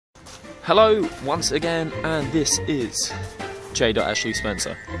Hello once again, and this is J.Ashley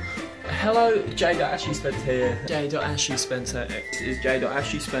Spencer. Hello, J.Ashley Spencer here. J.Ashley Spencer. This is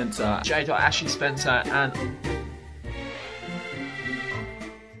J.Ashley Spencer. J.Ashley Spencer, and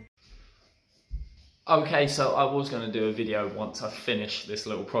okay, so I was going to do a video once I finish this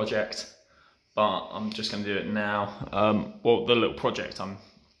little project, but I'm just going to do it now. Well, the little project I'm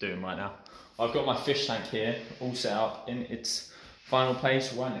doing right now. I've got my fish tank here, all set up in its final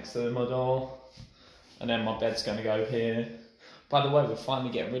place, right next to my door, and then my bed's going to go here. By the way, we're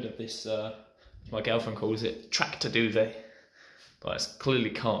finally getting rid of this, my girlfriend calls it tractor duvet, but it's clearly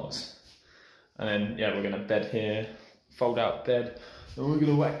cars. And then, yeah, we're going to bed here, fold out bed, and we're going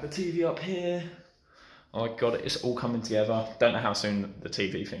to whack the TV up here. Oh my god, it's all coming together. Don't know how soon the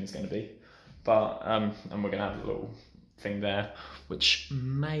TV thing's going to be, but and we're going to have a little thing there, which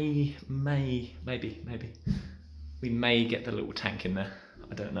maybe we may get the little tank in there.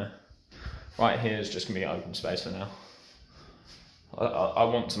 I don't know. Right here is just going to be open space for now. I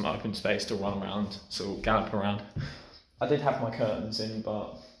want some open space to run around, so gallop around. I did have my curtains in,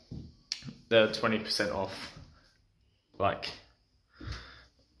 but they're 20% off, like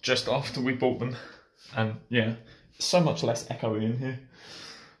just after we bought them. And yeah, so much less echo in here.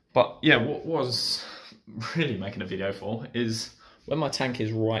 But yeah, what was really making a video for is when my tank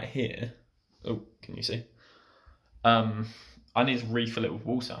is right here. Oh, can you see? I need to refill it with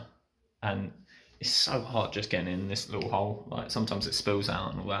water, and it's so hard just getting in this little hole. Like sometimes it spills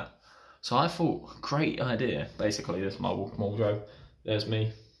out and all that. So I thought, great idea. Basically, this is my wardrobe. There's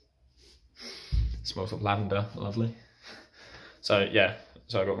me. It smells of lavender, lovely. So yeah,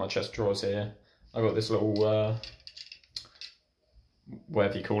 so I got my chest of drawers here. I got this little,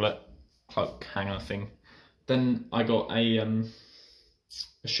 whatever you call it, cloak hanger thing. Then I got a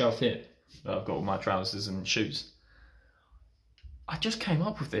shelf here that I've got all my trousers and shoes. I just came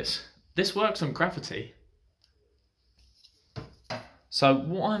up with this. This works on gravity. So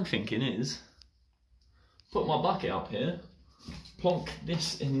what I'm thinking is, put my bucket up here, plonk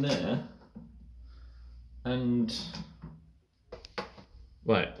this in there, and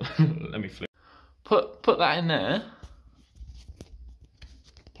wait, let me flip. Put that in there,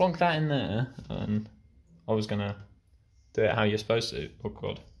 plonk that in there, and I was gonna do it how you're supposed to. Oh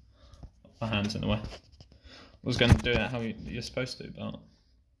god, my hand's in the way. I was gonna do it how you're supposed to, but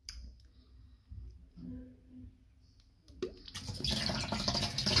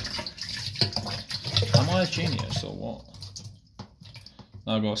am I a genius or what?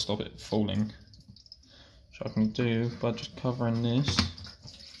 Now I've got to stop it falling, which I can do by just covering this.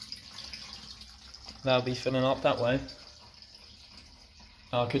 That'll be filling up that way.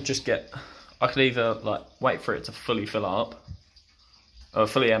 I could either like wait for it to fully fill up, or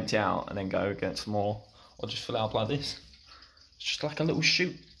fully empty out and then go get some more, or just fill it up like this. It's just like a little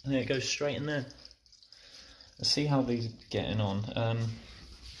chute, and then it goes straight in there. Let's see how these are getting on.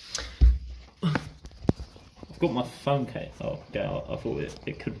 I've got my phone case. Oh, yeah, I thought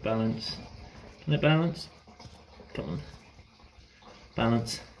it could balance. Can it balance? Come on.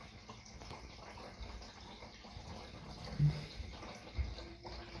 Balance.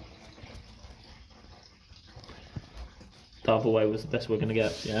 The other way was the best we're going to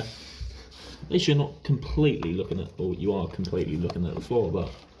get, yeah. At least you're not completely looking at, or you are completely looking at the floor,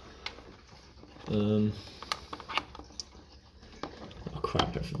 but oh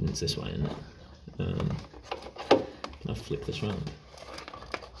crap, everything's this way, isn't it? Can I flip this round?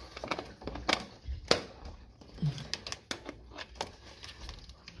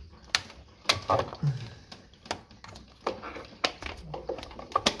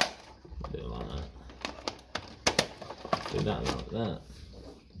 Do it like that. Do that like that.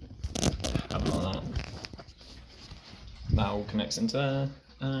 Have it like that. That all connects into there,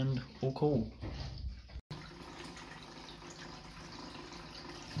 and all cool.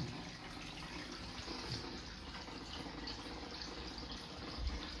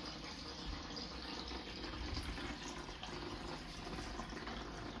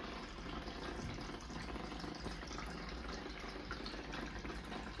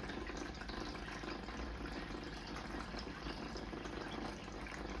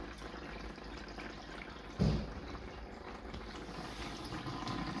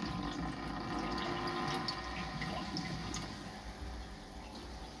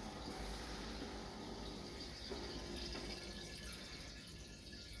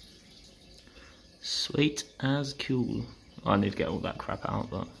 Sweet as cool. I need to get all that crap out,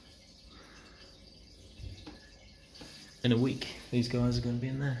 but in a week these guys are going to be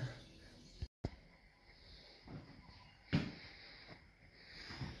in there.